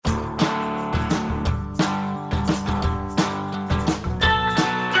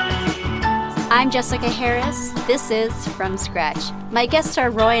I'm Jessica Harris. This is From Scratch. My guests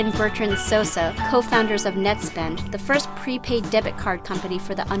are Roy and Bertrand Sosa, co-founders of NetSpend, the first prepaid debit card company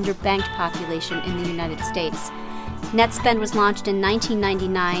for the underbanked population in the United States. NetSpend was launched in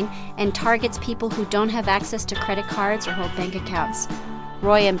 1999 and targets people who don't have access to credit cards or hold bank accounts.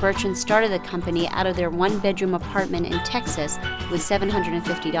 Roy and Bertrand started the company out of their one-bedroom apartment in Texas with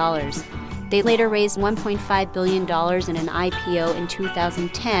 $750. They later raised $1.5 billion in an IPO in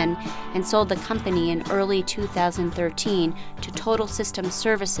 2010 and sold the company in early 2013 to Total System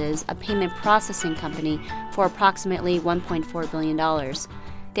Services, a payment processing company, for approximately $1.4 billion.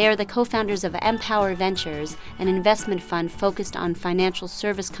 They are the co-founders of Empower Ventures, an investment fund focused on financial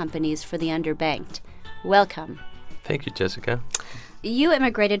service companies for the underbanked. Welcome. Thank you, Jessica. You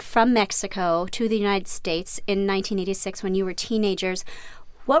immigrated from Mexico to the United States in 1986 when you were teenagers.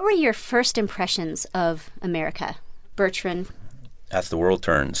 What were your first impressions of America? Bertrand? As the World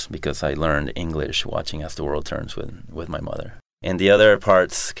Turns, because I learned English watching As the World Turns with my mother. And the other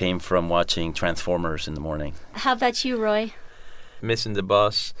parts came from watching Transformers in the morning. How about you, Roy? Missing the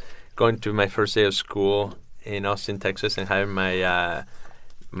bus, going to my first day of school in Austin, Texas, and having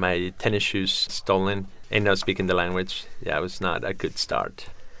my tennis shoes stolen and not speaking the language. Yeah, it was not a good start.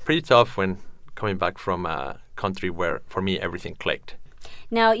 Pretty tough when coming back from a country where, for me, everything clicked.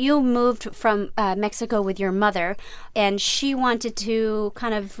 Now, you moved from Mexico with your mother, and she wanted to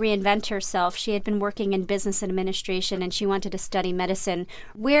kind of reinvent herself. She had been working in business administration, and she wanted to study medicine.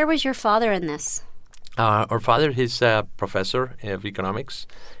 Where was your father in this? Our father, he's a professor of economics,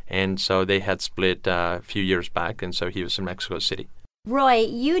 and so they had split a few years back, and so he was in Mexico City. Roy,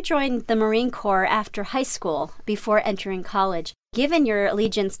 you joined the Marine Corps after high school before entering college. Given your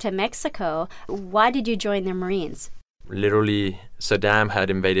allegiance to Mexico, why did you join the Marines? Literally, Saddam had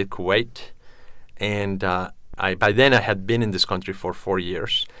invaded Kuwait, and by then I had been in this country for 4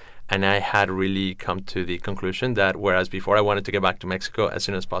 years, and I had really come to the conclusion that whereas before I wanted to get back to Mexico as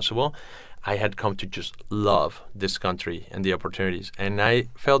soon as possible, I had come to just love this country and the opportunities. And I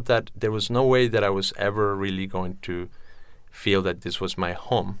felt that there was no way that I was ever really going to feel that this was my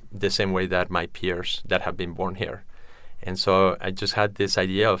home, the same way that my peers that have been born here. And so I just had this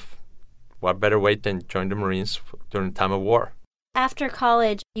idea of what better way than join the Marines during the time of war. After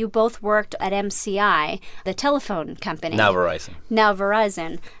college, you both worked at MCI, the telephone company. Now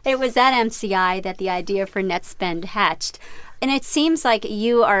Verizon. It was at MCI that the idea for NetSpend hatched. And it seems like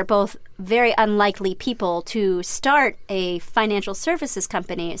you are both very unlikely people to start a financial services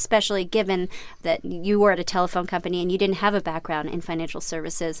company, especially given that you were at a telephone company and you didn't have a background in financial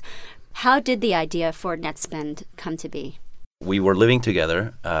services. How did the idea for NetSpend come to be? We were living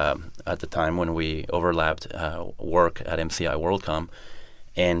together at the time when we overlapped work at MCI WorldCom,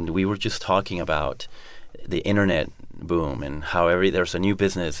 and we were just talking about the internet boom and how there's a new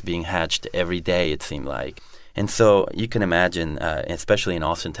business being hatched every day, it seemed like. And so you can imagine, especially in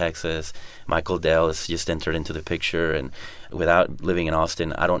Austin, Texas, Michael Dell has just entered into the picture. And without living in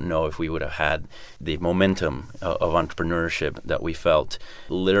Austin, I don't know if we would have had the momentum of entrepreneurship that we felt.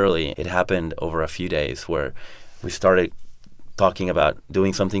 Literally, it happened over a few days where we started talking about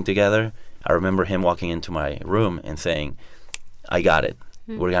doing something together. I remember him walking into my room and saying, I got it.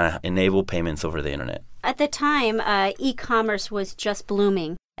 We're going to enable payments over the internet. At the time, e-commerce was just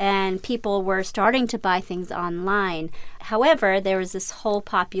blooming, and people were starting to buy things online. However, there was this whole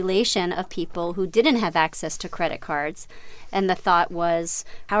population of people who didn't have access to credit cards, and the thought was,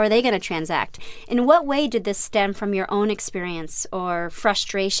 how are they going to transact? In what way did this stem from your own experience or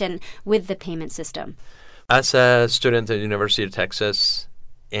frustration with the payment system? As a student at the University of Texas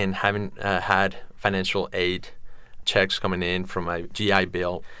and having had financial aid checks coming in from my GI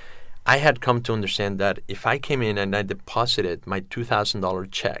Bill, I had come to understand that if I came in and I deposited my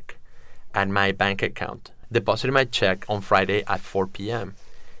 $2,000 check at my bank account, deposited my check on Friday at 4 p.m.,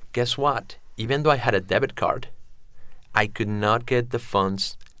 guess what? Even though I had a debit card, I could not get the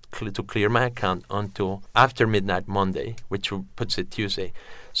funds to clear my account until after midnight Monday, which puts it Tuesday.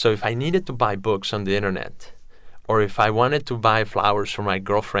 So if I needed to buy books on the internet, or if I wanted to buy flowers for my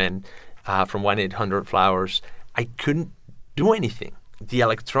girlfriend from 1-800-Flowers, I couldn't do anything. The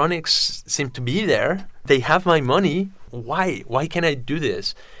electronics seem to be there. They have my money. Why? Why can't I do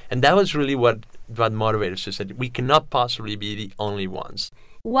this? And that was really what motivated us to say we cannot possibly be the only ones.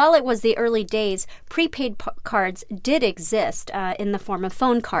 While it was the early days, prepaid cards did exist in the form of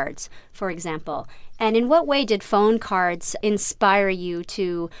phone cards, for example. And in what way did phone cards inspire you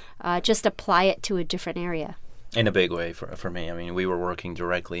to just apply it to a different area? In a big way for me. I mean, we were working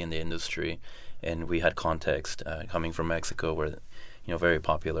directly in the industry, and we had context coming from Mexico where, very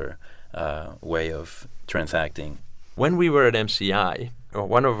popular way of transacting. When we were at MCI,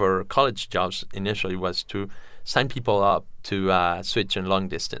 one of our college jobs initially was to sign people up to switch in long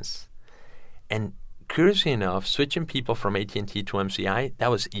distance. And curiously enough, switching people from AT&T to MCI,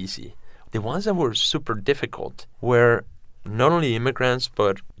 that was easy. The ones that were super difficult were not only immigrants,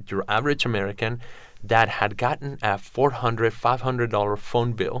 but your average American that had gotten a $400, $500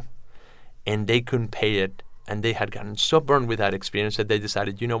 phone bill and they couldn't pay it. And they had gotten so burned with that experience that they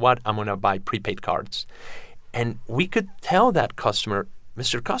decided, you know what, I'm going to buy prepaid cards. And we could tell that customer,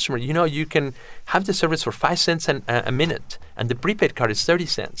 Mr. Customer, you know, you can have the service for 5 cents a minute, and the prepaid card is 30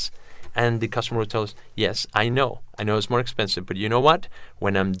 cents. And the customer would tell us, yes, I know it's more expensive, but you know what?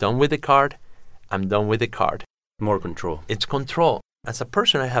 When I'm done with the card, I'm done with the card. More control. It's control. As a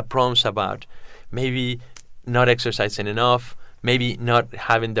person, I have problems about maybe not exercising enough, maybe not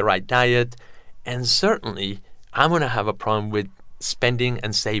having the right diet, and certainly I'm going to have a problem with spending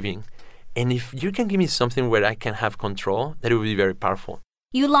and saving. And if you can give me something where I can have control, that would be very powerful.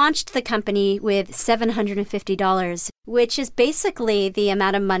 You launched the company with $750, which is basically the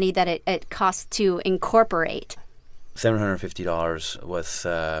amount of money that it costs to incorporate. $750 was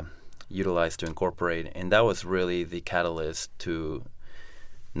utilized to incorporate, and that was really the catalyst to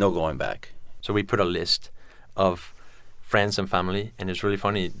no going back. So we put a list of friends and family, and it's really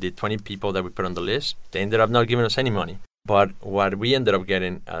funny. The 20 people that we put on the list, they ended up not giving us any money. But what we ended up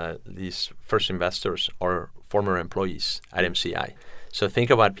getting, these first investors are former employees at MCI. So think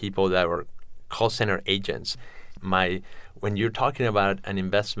about people that were call center agents. When you're talking about an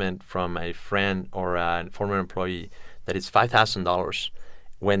investment from a friend or a former employee that is $5,000,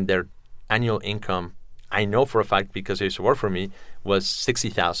 when their annual income, I know for a fact because they used to work for me, was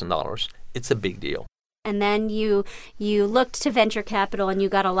 $60,000, it's a big deal. And then you looked to venture capital and you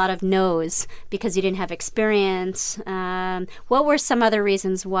got a lot of no's because you didn't have experience. What were some other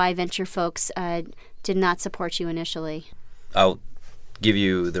reasons why venture folks did not support you initially? I'll give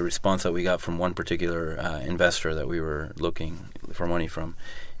you the response that we got from one particular investor that we were looking for money from.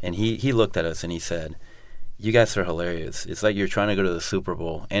 And he looked at us and he said, "You guys are hilarious. It's like you're trying to go to the Super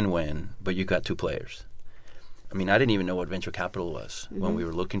Bowl and win, but you got two players." I mean, I didn't even know what venture capital was when we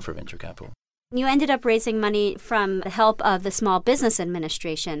were looking for venture capital. You ended up raising money from the help of the Small Business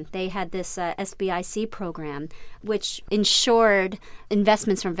Administration. They had this SBIC program, which ensured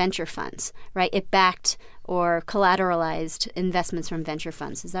investments from venture funds, right? It backed or collateralized investments from venture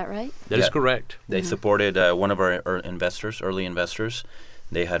funds. Is that right? That is correct. They supported one of our investors, early investors.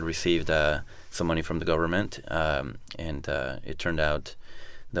 They had received some money from the government, and it turned out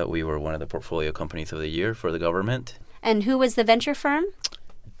that we were one of the portfolio companies of the year for the government. And who was the venture firm?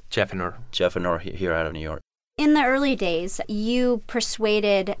 Jeff and Or here out of New York. In the early days, you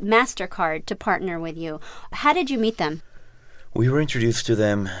persuaded MasterCard to partner with you. How did you meet them? We were introduced to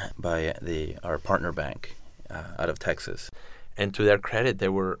them by our partner bank out of Texas. And to their credit, they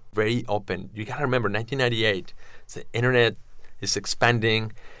were very open. You got to remember, 1998, the internet is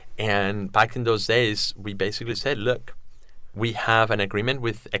expanding. And back in those days, we basically said, look, we have an agreement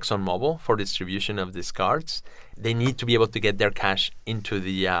with ExxonMobil for distribution of these cards. They need to be able to get their cash into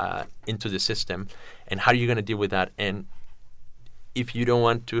the system. And how are you going to deal with that? And if you don't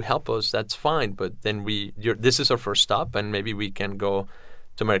want to help us, that's fine. But then this is our first stop, and maybe we can go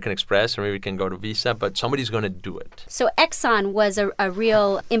to American Express, or maybe we can go to Visa, but somebody's going to do it. So Exxon was a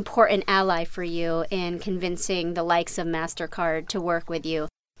real important ally for you in convincing the likes of MasterCard to work with you.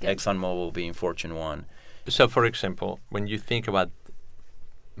 ExxonMobil being Fortune 1. So, for example, when you think about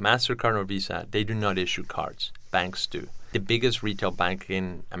MasterCard or Visa, they do not issue cards. Banks do. The biggest retail bank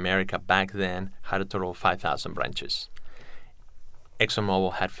in America back then had a total of 5,000 branches.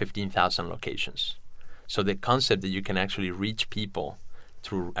 ExxonMobil had 15,000 locations. So the concept that you can actually reach people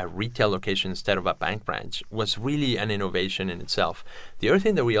through a retail location instead of a bank branch was really an innovation in itself. The other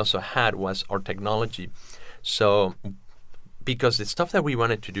thing that we also had was our technology. So because the stuff that we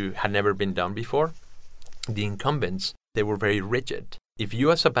wanted to do had never been done before, the incumbents, they were very rigid. If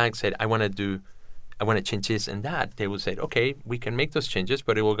you as a bank said, I want to change this and that, they would say, okay, we can make those changes,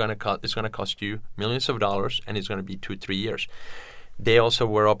 but it's going to cost you millions of dollars, and it's going to be 2-3 years. They also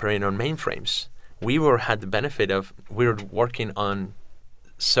were operating on mainframes. We had the benefit of, we were working on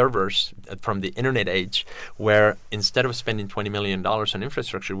servers from the internet age, where instead of spending $20 million on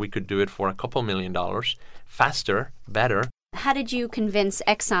infrastructure, we could do it for a couple $1 million, faster, better. How did you convince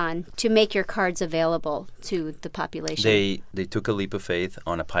Exxon to make your cards available to the population? They took a leap of faith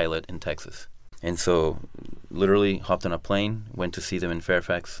on a pilot in Texas. And so literally hopped on a plane, went to see them in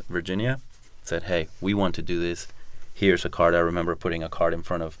Fairfax, Virginia, said, hey, we want to do this. Here's a card. I remember putting a card in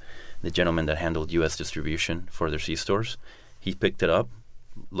front of the gentleman that handled U.S. distribution for their C-stores. He picked it up,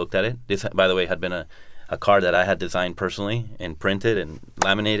 looked at it. This, by the way, had been a a card that I had designed personally and printed and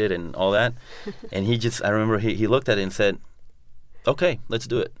laminated and all that. And I remember he looked at it and said, okay, let's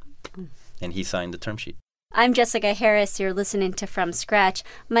do it. And he signed the term sheet. I'm Jessica Harris. You're listening to From Scratch.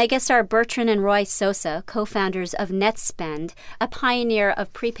 My guests are Bertrand and Roy Sosa, co-founders of NetSpend, a pioneer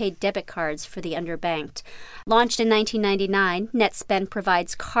of prepaid debit cards for the underbanked. Launched in 1999, NetSpend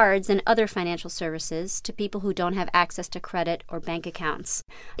provides cards and other financial services to people who don't have access to credit or bank accounts.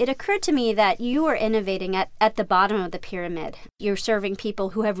 It occurred to me that you are innovating at the bottom of the pyramid. You're serving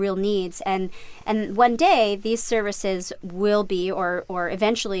people who have real needs, and one day these services will be or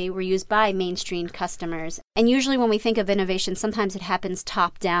eventually were used by mainstream customers. And usually when we think of innovation, sometimes it happens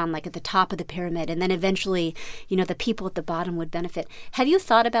top down, like at the top of the pyramid, and then eventually, the people at the bottom would benefit. Have you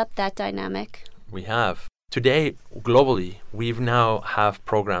thought about that dynamic? We have. Today, globally, we now have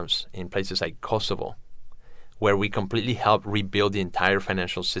programs in places like Kosovo where we completely help rebuild the entire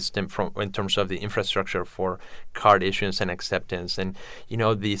financial system in terms of the infrastructure for card issuance and acceptance. And,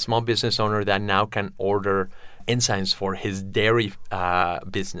 the small business owner that now can order enzymes for his dairy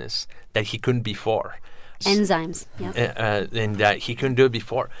business that he couldn't before. Enzymes, yeah. And that he couldn't do it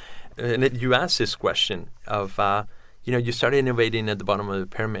before. And you asked this question of, you started innovating at the bottom of the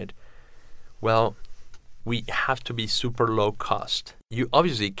pyramid. Well, we have to be super low cost. You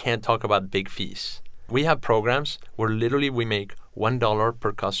obviously can't talk about big fees. We have programs where literally we make $1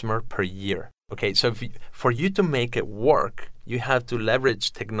 per customer per year. Okay, so for you to make it work, you have to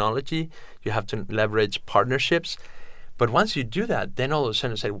leverage technology, you have to leverage partnerships. But once you do that, then all of a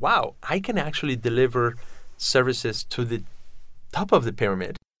sudden you say, wow, I can actually deliver services to the top of the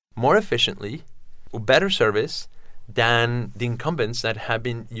pyramid more efficiently, with better service than the incumbents that have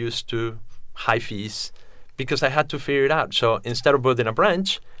been used to high fees because I had to figure it out. So instead of building a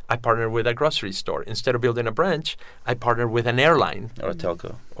branch, I partnered with a grocery store. Instead of building a branch, I partnered with an airline. Or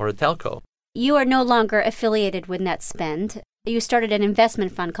a telco. You are no longer affiliated with NetSpend. You started an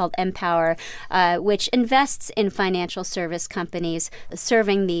investment fund called Empower, which invests in financial service companies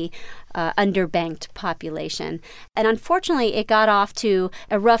serving the underbanked population. And unfortunately, it got off to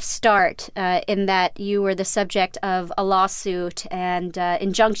a rough start in that you were the subject of a lawsuit and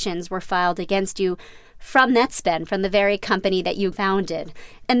injunctions were filed against you from NetSpend, from the very company that you founded.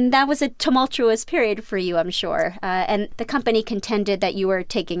 And that was a tumultuous period for you, I'm sure. And the company contended that you were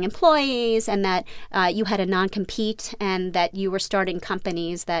taking employees and that you had a non-compete and that you were starting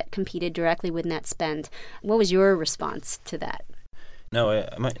companies that competed directly with NetSpend. What was your response to that? No,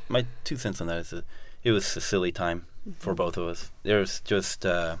 my 2 cents on that is it was a silly time for both of us. There's just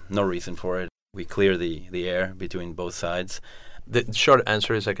no reason for it. We clear the air between both sides. The short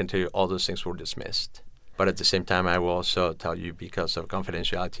answer is I can tell you all those things were dismissed. But at the same time, I will also tell you because of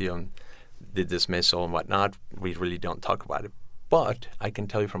confidentiality on the dismissal and whatnot, we really don't talk about it. But I can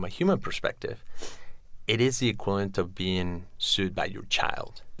tell you from a human perspective, it is the equivalent of being sued by your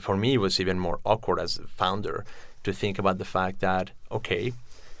child. For me, it was even more awkward as a founder to think about the fact that, okay,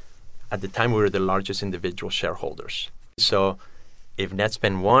 at the time we were the largest individual shareholders. So if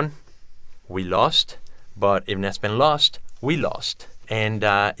NetSpend won, we lost. But if NetSpend lost, we lost. And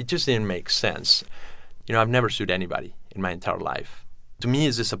it just didn't make sense. I've never sued anybody in my entire life. To me,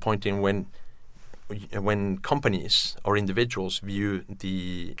 it's disappointing when companies or individuals view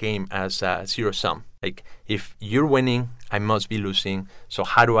the game as a zero sum. Like, if you're winning, I must be losing. So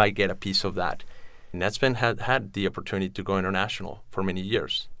how do I get a piece of that? NetSpend had the opportunity to go international for many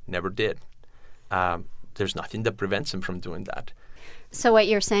years. Never did. There's nothing that prevents them from doing that. So what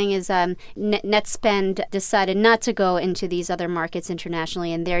you're saying is NetSpend decided not to go into these other markets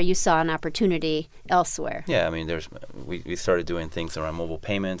internationally, and there you saw an opportunity elsewhere. Yeah, I mean, we started doing things around mobile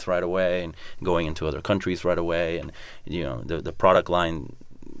payments right away and going into other countries right away. And, the product line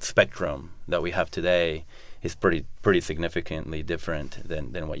spectrum that we have today is pretty significantly different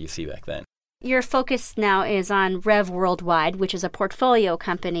than what you see back then. Your focus now is on Rev Worldwide, which is a portfolio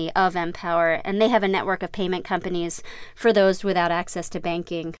company of Empower, and they have a network of payment companies for those without access to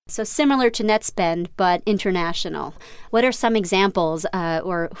banking. So similar to NetSpend, but international. What are some examples,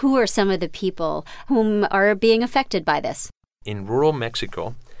 or who are some of the people whom are being affected by this? In rural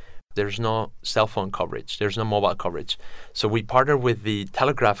Mexico, there's no cell phone coverage. There's no mobile coverage. So we partnered with the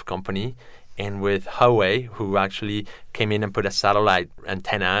telegraph company and with Huawei, who actually came in and put a satellite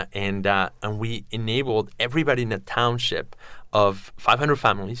antenna, and we enabled everybody in the township of 500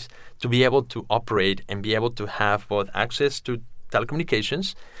 families to be able to operate and be able to have both access to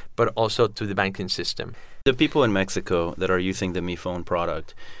telecommunications, but also to the banking system. The people in Mexico that are using the Mi Phone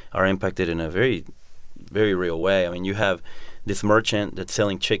product are impacted in a very, very real way. I mean, you have this merchant that's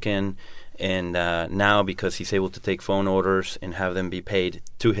selling chicken, and now because he's able to take phone orders and have them be paid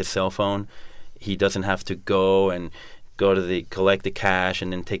to his cell phone, he doesn't have to go to collect the cash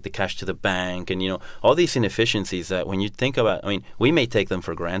and then take the cash to the bank, and all these inefficiencies that when you think about, we may take them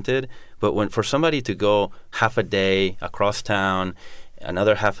for granted, but for somebody to go half a day across town,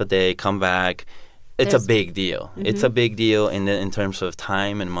 another half a day, come back, it's a big deal. Mm-hmm. It's a big deal in terms of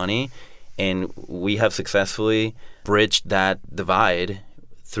time and money, and we have successfully bridged that divide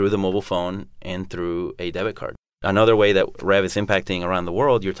through the mobile phone and through a debit card. Another way that Rev is impacting around the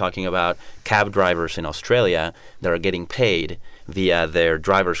world, you're talking about cab drivers in Australia that are getting paid via their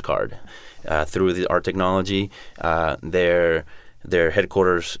driver's card. Through our technology, their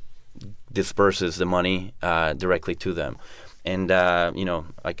headquarters disperses the money directly to them. And,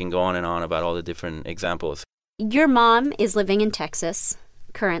 I can go on and on about all the different examples. Your mom is living in Texas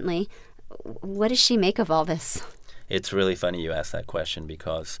currently. What does she make of all this? It's really funny you ask that question,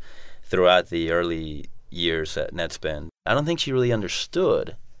 because throughout the early years at Netspend, I don't think she really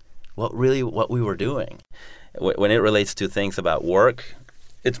understood what we were doing. When it relates to things about work,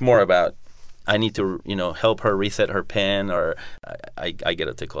 it's more about I need to help her reset her pen, or I get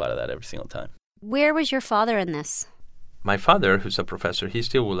a tickle out of that every single time. Where was your father in this? My father, who's a professor, he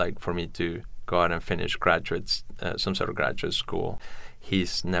still would like for me to go out and finish some sort of graduate school.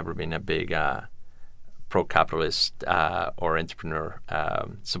 He's never been a big pro-capitalist or entrepreneur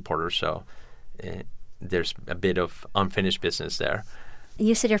supporter, so there's a bit of unfinished business there.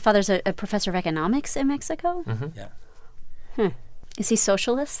 You said your father's a professor of economics in Mexico? Mm-hmm. Yeah. Is he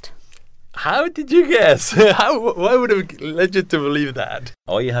socialist? How did you guess? Why would have led you to believe that?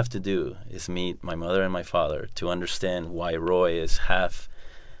 All you have to do is meet my mother and my father to understand why Roy is half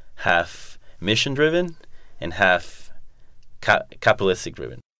mission-driven and half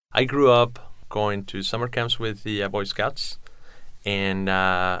capitalistic-driven. I grew up going to summer camps with the Boy Scouts, and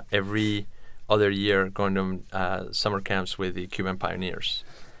every other year going to summer camps with the Cuban Pioneers.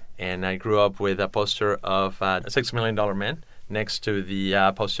 And I grew up with a poster of a $6 Million Man next to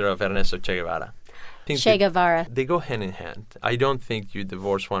the poster of Ernesto Che Guevara. Che Guevara. They go hand in hand. I don't think you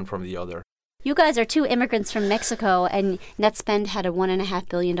divorce one from the other. You guys are two immigrants from Mexico, and Netspend had a $1.5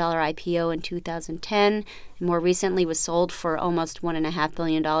 billion IPO in 2010, and more recently was sold for almost $1.5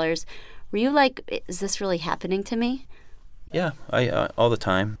 billion. Were you like, is this really happening to me? Yeah, I all the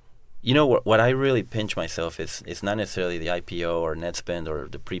time. What I really pinch myself is not necessarily the IPO or Netspend or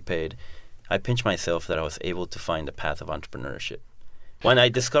the prepaid. I pinch myself that I was able to find the path of entrepreneurship. When I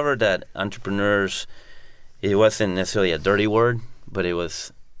discovered that entrepreneurs, it wasn't necessarily a dirty word, but it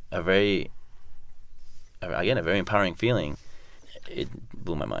was a very empowering feeling. It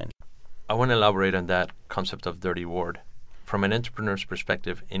blew my mind. I want to elaborate on that concept of dirty word. From an entrepreneur's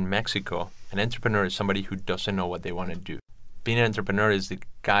perspective, in Mexico, an entrepreneur is somebody who doesn't know what they want to do. Being an entrepreneur is the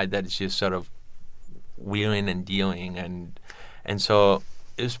guy that is just sort of wheeling and dealing, and so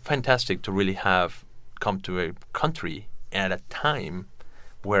it's fantastic to really have come to a country at a time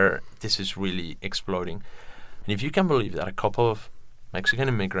where this is really exploding. And if you can believe that a couple of Mexican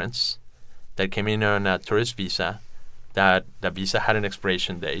immigrants that came in on a tourist visa, that the visa had an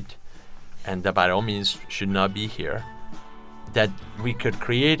expiration date, and that by all means should not be here, that we could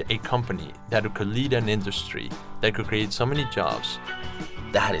create a company that could lead an industry that could create so many jobs.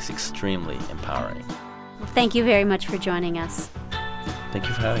 That is extremely empowering. Well, thank you very much for joining us. Thank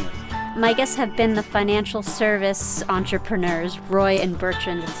you for having us. My guests have been the financial service entrepreneurs, Roy and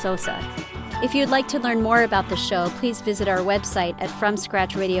Bertrand Sosa. If you'd like to learn more about the show, please visit our website at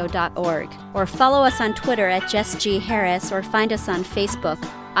FromScratchRadio.org or follow us on Twitter at Jess G. Harris or find us on Facebook.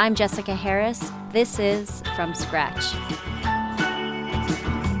 I'm Jessica Harris. This is From Scratch.